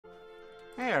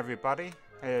Hey everybody,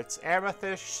 it's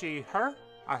Amethyst, she, her.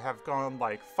 I have gone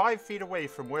like 5 feet away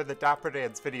from where the Dapper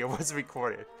Dance video was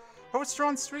recorded. Host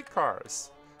on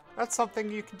Streetcars. That's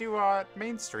something you can do at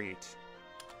Main Street.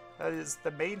 That is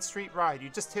the Main Street ride. You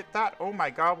just hit that, oh my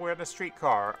god, we're in a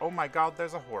streetcar. Oh my god,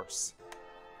 there's a horse.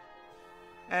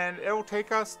 And it'll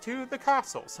take us to the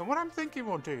castle. So what I'm thinking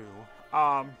we'll do,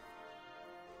 time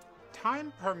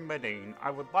permitting,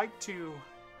 I would like to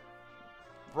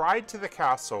ride to the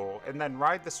castle, and then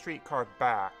ride the streetcar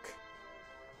back,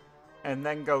 and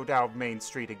then go down Main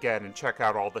Street again and check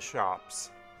out all the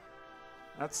shops.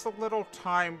 That's a little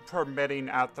time permitting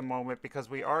at the moment because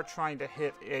we are trying to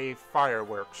hit a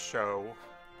fireworks show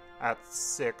at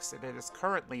 6, and it is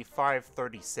currently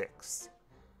 5:36.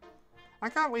 I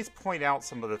can at least point out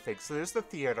some of the things. So there's the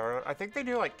theater. I think they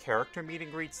do like character meet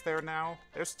and greets there now.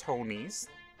 There's Tony's.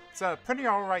 It's a pretty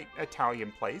alright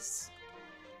Italian place.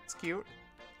 It's cute.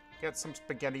 Get some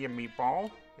spaghetti and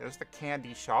meatball. There's the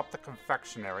candy shop, the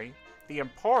confectionery, the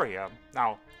Emporium.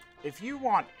 Now, if you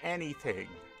want anything,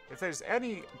 if there's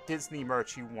any Disney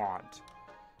merch you want,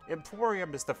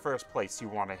 Emporium is the first place you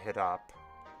want to hit up.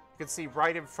 You can see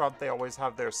right in front they always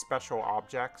have their special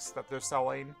objects that they're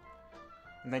selling.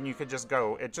 And then you can just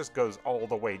go, it just goes all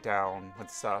the way down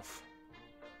with stuff.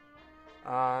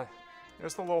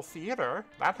 There's the little theater.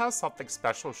 That has something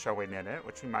special showing in it,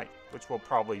 which we'll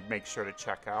probably make sure to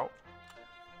check out.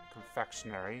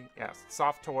 Confectionery. Yes,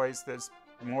 soft toys. There's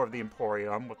more of the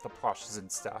Emporium with the plushes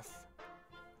and stuff.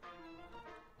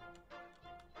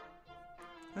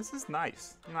 This is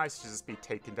nice. Nice to just be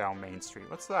taken down Main Street.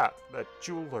 What's that? The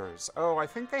jewelers. Oh, I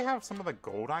think they have some of the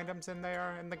gold items in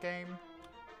there in the game.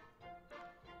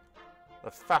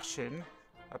 The fashion.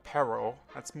 Apparel.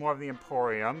 That's more of the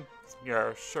Emporium.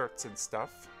 Your shirts and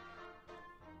stuff.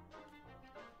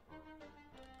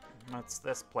 That's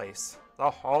this place.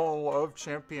 The Hall of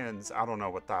Champions. I don't know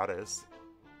what that is.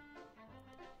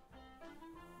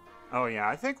 Oh yeah,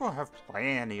 I think we'll have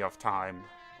plenty of time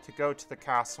to go to the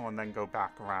castle and then go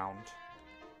back around.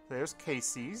 There's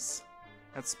Casey's.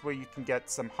 That's where you can get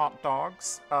some hot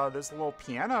dogs. There's a little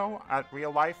piano. At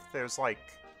real life, there's like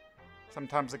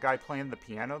sometimes a guy playing the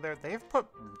piano there. They have put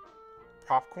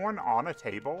popcorn on a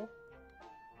table.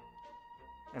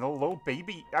 And a little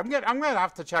baby. I'm gonna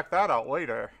have to check that out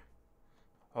later.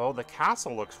 Oh, the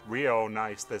castle looks real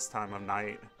nice this time of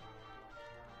night.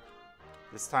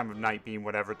 This time of night being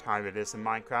whatever time it is in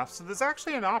Minecraft. So there's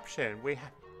actually an option.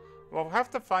 We'll have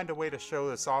to find a way to show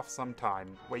this off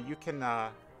sometime, where you can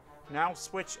now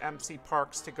switch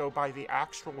MCParks to go by the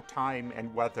actual time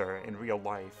and weather in real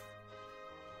life.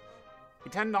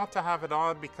 We tend not to have it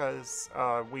on because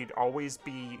we'd always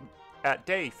be at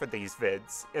day for these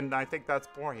vids, and I think that's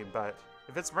boring, but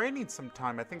if it's raining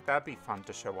sometime, I think that'd be fun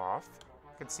to show off.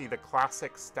 You can see the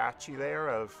classic statue there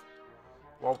of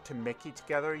Walt and Mickey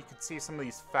together. You can see some of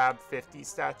these Fab 50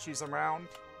 statues around.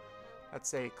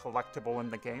 That's a collectible in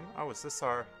the game. Oh, is this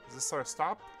our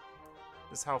stop?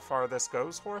 Is this how far this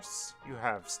goes, horse? You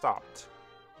have stopped.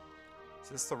 Is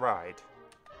this the ride?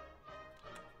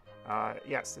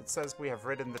 Yes, it says we have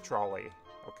ridden the trolley.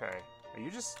 Okay. Are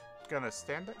you just gonna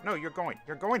stand there? No, you're going.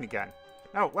 You're going again.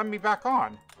 No, let me back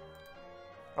on.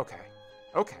 Okay.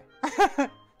 Okay.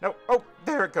 No. Oh,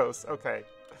 there it goes. Okay.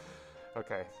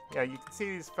 Okay. Yeah, you can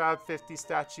see these Fab 50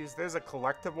 statues. There's a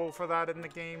collectible for that in the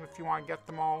game if you want to get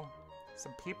them all.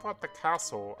 Some people at the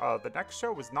castle. The next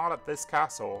show is not at this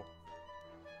castle.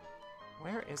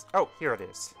 Where is... Oh, here it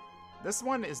is. This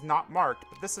one is not marked,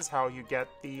 but this is how you get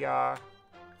the,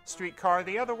 streetcar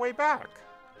the other way back.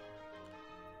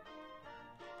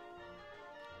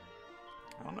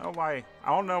 I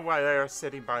don't know why they're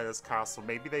sitting by this castle.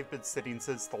 Maybe they've been sitting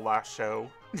since the last show.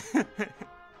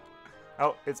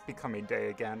 Oh, it's becoming day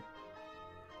again.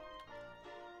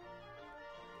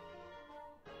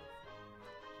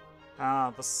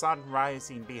 The sun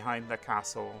rising behind the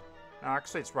castle. No,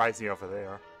 actually it's rising over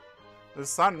there. The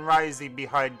sun rising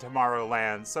behind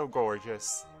Tomorrowland. So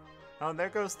gorgeous. Oh, and there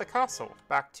goes the castle,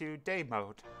 back to day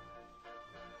mode.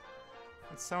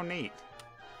 It's so neat.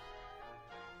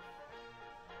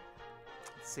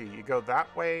 Let's see, you go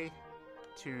that way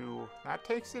to... That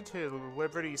takes you to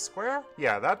Liberty Square?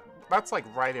 Yeah, that's like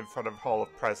right in front of Hall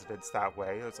of Presidents that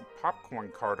way. There's a popcorn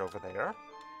cart over there.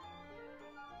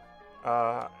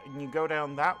 And you go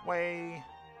down that way...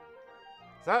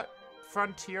 Is that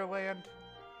Frontierland?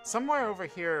 Somewhere over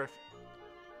here...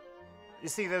 You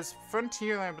see, there's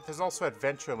Frontierland, but there's also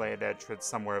Adventureland entrance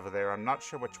somewhere over there. I'm not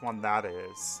sure which one that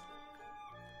is.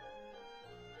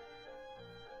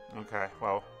 Okay,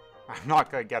 well, I'm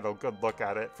not gonna get a good look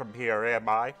at it from here, am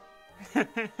I?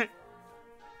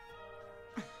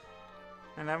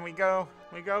 And then we go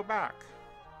back.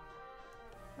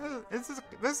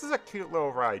 This is a cute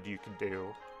little ride you can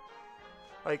do.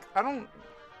 Like, I don't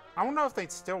know if they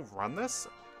still run this.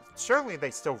 Surely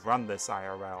they still run this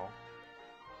IRL.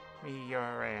 Me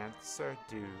your answer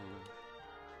do.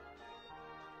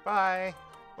 Bye.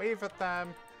 Wave at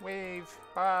them. Wave.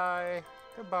 Bye.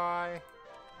 Goodbye.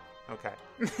 Okay.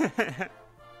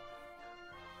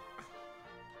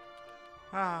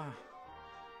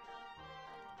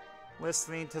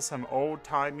 Listening to some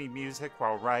old-timey music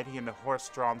while riding in a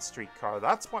horse-drawn streetcar.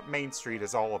 That's what Main Street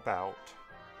is all about.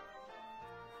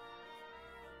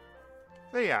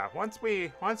 So yeah, once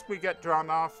we get drawn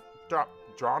off,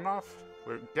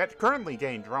 we're currently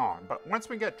getting drawn, but once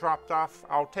we get dropped off,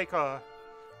 I'll take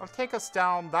us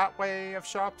down that way of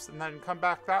shops and then come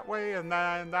back that way, and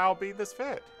then that'll be this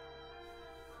fit.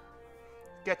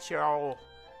 Get you all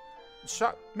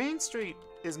Main Street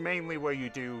is mainly where you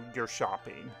do your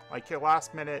shopping, like your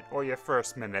last minute or your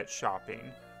first minute shopping.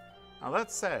 Now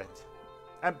that said,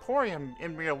 Emporium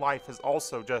in real life is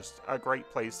also just a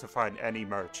great place to find any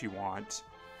merch you want.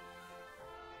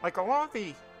 Like a lot of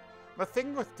the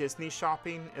thing with Disney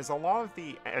shopping is a lot of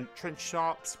the entrance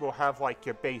shops will have like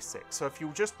your basics. So if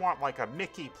you just want like a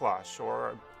Mickey plush or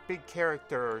a big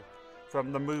character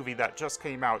from the movie that just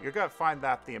came out, you're gonna find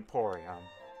that at the Emporium.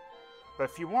 But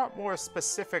if you want more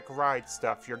specific ride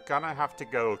stuff, you're gonna have to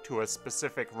go to a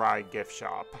specific ride gift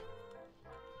shop.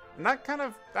 And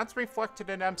that's reflected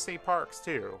in MCParks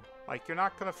too. Like, you're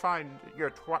not gonna find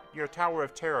your Tower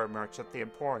of Terror merch at the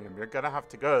Emporium. You're gonna have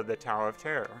to go to the Tower of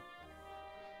Terror.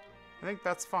 I think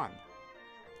that's fun.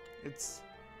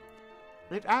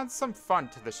 It adds some fun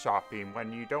to the shopping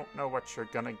when you don't know what you're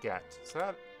gonna get. Is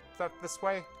that this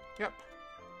way? Yep.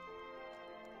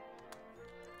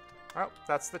 Well,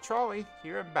 that's the trolley,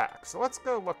 here and back. So let's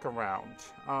go look around.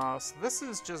 So this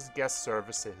is just guest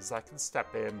services. I can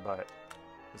step in, but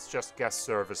it's just guest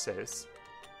services.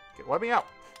 Okay, let me out.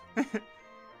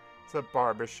 It's a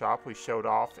barber shop we showed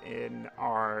off in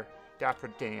our Dapper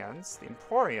Dan's. The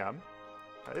Emporium.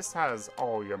 This has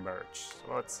all your merch.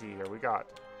 So let's see here. We got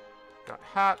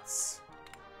hats.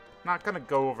 Not gonna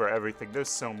go over everything. There's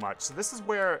so much. So this is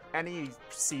where any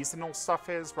seasonal stuff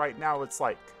is. Right now it's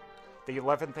like the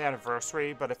 11th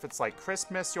anniversary, but if it's like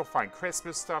Christmas, you'll find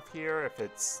Christmas stuff here.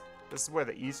 This is where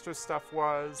the Easter stuff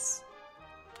was.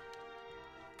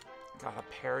 Got a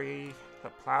Perry the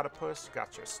Platypus.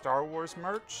 Got your Star Wars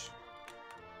merch.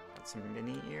 Got some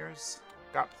mini ears.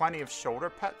 Got plenty of shoulder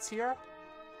pets here.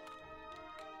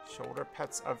 Shoulder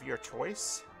pets of your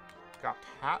choice. Got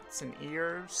hats and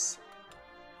ears.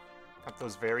 Got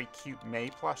those very cute May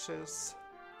plushes.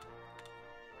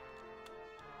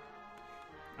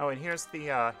 Oh, and here's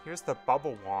the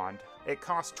bubble wand. It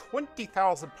costs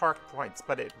 20,000 park points,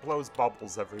 but it blows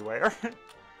bubbles everywhere.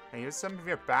 And here's some of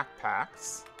your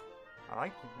backpacks. I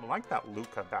like that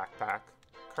Luca backpack.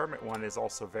 Kermit one is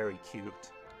also very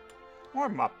cute. More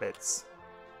Muppets.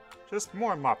 Just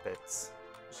more Muppets.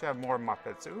 Should have more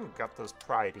Muppets. Ooh, got those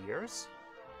pride ears.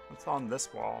 What's on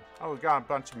this wall? Oh, we got a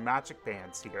bunch of magic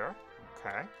bands here.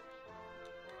 Okay.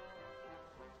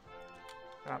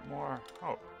 Got more.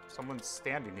 Oh, someone's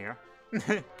standing here.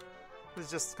 This is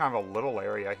just kind of a little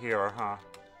area here, huh?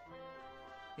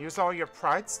 Here's all your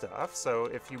pride stuff. So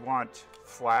if you want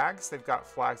flags, they've got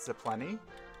flags aplenty.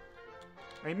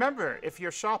 Remember, if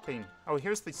you're shopping... Oh,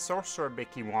 here's the Sorcerer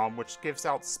Mickey wand, which gives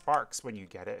out sparks when you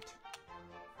get it.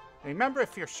 Remember,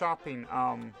 if you're shopping,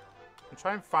 I'm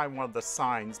trying to find one of the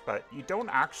signs, but you don't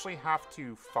actually have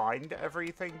to find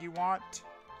everything you want.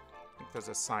 I think there's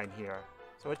a sign here.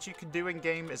 So what you can do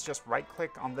in-game is just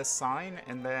right-click on this sign,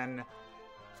 and then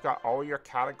it's got all your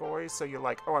categories. So you're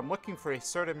like, oh, I'm looking for a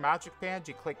certain magic band.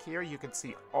 You click here, you can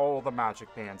see all the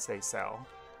magic bands they sell.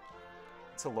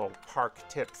 It's a little park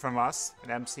tip from us,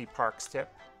 an MCParks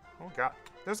tip. Oh, God.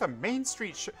 There's a Main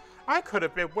Street shirt. I could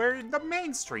have been wearing the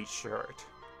Main Street shirt.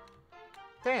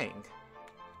 Dang.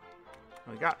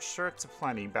 We got shirts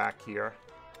aplenty back here.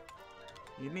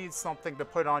 You need something to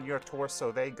put on your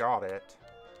torso, they got it.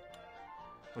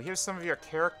 Well, here's some of your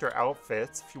character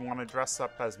outfits if you want to dress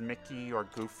up as Mickey or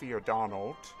Goofy or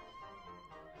Donald.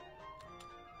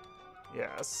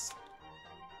 Yes.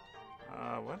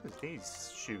 What is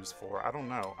these shoes for? I don't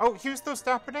know. Oh, here's those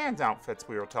Dapper Dan's outfits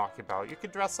we were talking about. You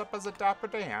could dress up as a Dapper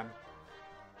Dan.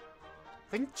 I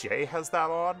think Jay has that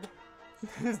on.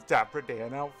 His Dapper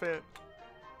Dan outfit.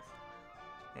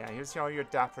 Yeah, here's all your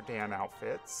Dapper Dan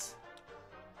outfits.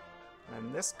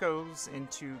 And this goes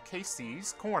into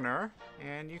Casey's corner,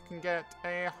 and you can get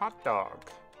a hot dog.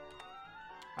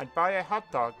 I'd buy a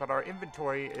hot dog, but our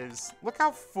inventory is... Look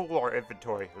how full our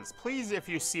inventory is. Please, if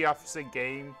you see us in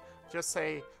game, just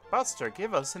say, Buster,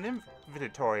 give us an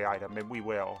inventory item, and we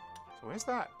will. Where's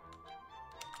that?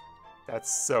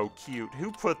 That's so cute.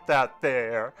 Who put that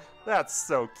there? That's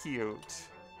so cute.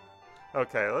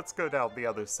 Okay, let's go down the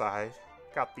other side.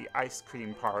 Got the ice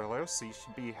cream parlor, so you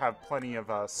should have plenty of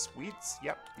sweets.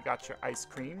 Yep, you got your ice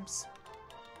creams.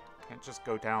 Can't just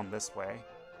go down this way.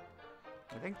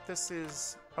 I think this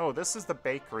is... Oh, this is the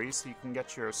bakery, so you can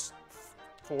get your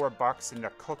 $4 in a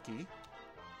cookie.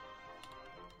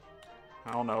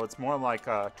 I don't know, it's more like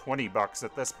 $20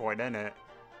 at this point, isn't it?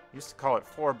 Used to call it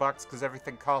 $4 because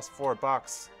everything costs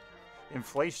 $4.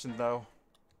 Inflation, though.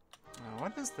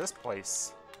 What is this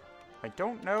place? I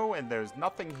don't know, and there's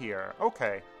nothing here.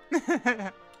 Okay.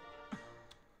 There's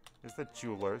the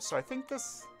jeweler. So I think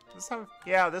this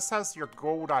has your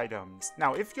gold items.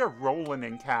 Now, if you're rolling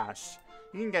in cash,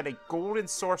 you can get a golden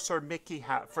sorcerer Mickey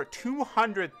hat for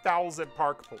 200,000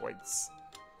 park points.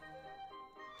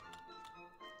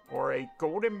 Or a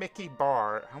golden Mickey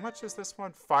bar. How much is this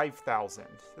one? 5,000. Is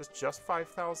this just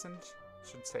 5,000?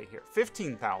 Should say here.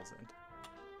 15,000.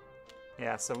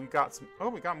 Yeah, so we got some... Oh,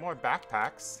 we got more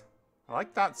backpacks. I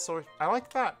like that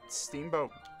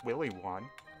Steamboat Willie one.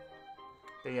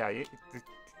 But yeah, you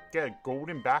get a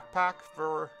golden backpack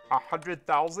for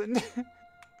 100,000.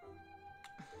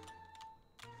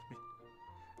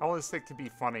 I always think it could be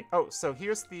funny. Oh, so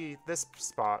here's this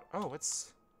spot. Oh,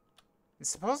 it's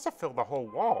supposed to fill the whole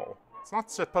wall. It's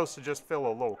not supposed to just fill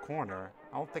a little corner.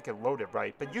 I don't think it loaded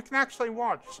right, but you can actually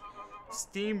watch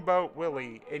Steamboat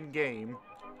Willie in game.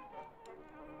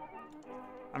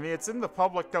 I mean, it's in the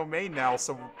public domain now,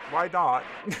 so why not?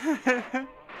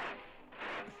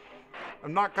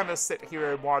 I'm not gonna sit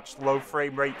here and watch low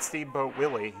frame rate Steamboat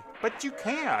Willie, but you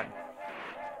can.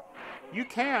 You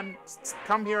can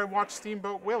come here and watch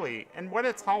Steamboat Willie, and when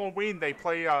it's Halloween, they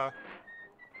play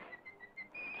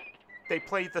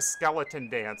the skeleton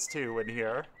dance too in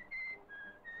here.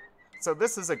 So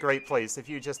this is a great place if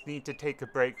you just need to take a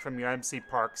break from your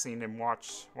MCParks scene and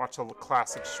watch a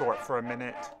classic short for a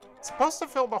minute. It's supposed to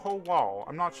fill the whole wall.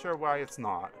 I'm not sure why it's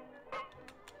not.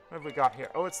 What have we got here?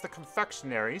 Oh, it's the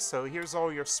confectionery. So here's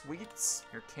all your sweets,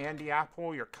 your candy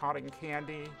apple, your cotton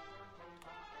candy.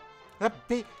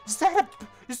 Is that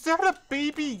a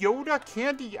baby Yoda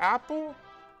candy apple?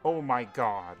 Oh my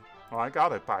god. Well, I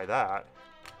gotta buy that.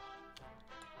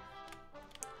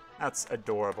 That's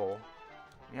adorable.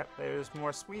 Yep, there's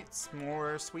more sweets,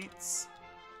 more sweets.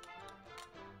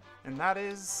 And that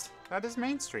is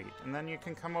Main Street. And then you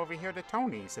can come over here to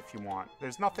Tony's if you want.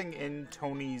 There's nothing in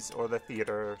Tony's or the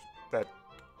theater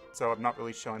so I'm not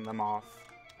really showing them off.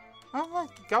 Oh, I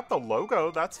got the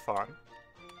logo, that's fun.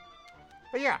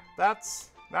 But yeah, that's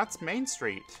Main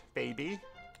Street, baby.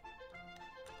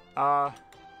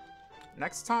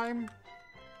 Next time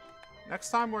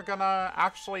we're gonna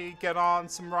actually get on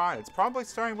some rides. Probably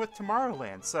starting with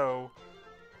Tomorrowland, so...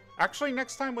 Actually,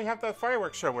 next time we have the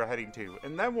fireworks show we're heading to,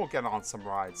 and then we'll get on some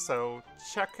rides. So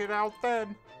check it out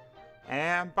then.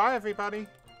 And bye, everybody.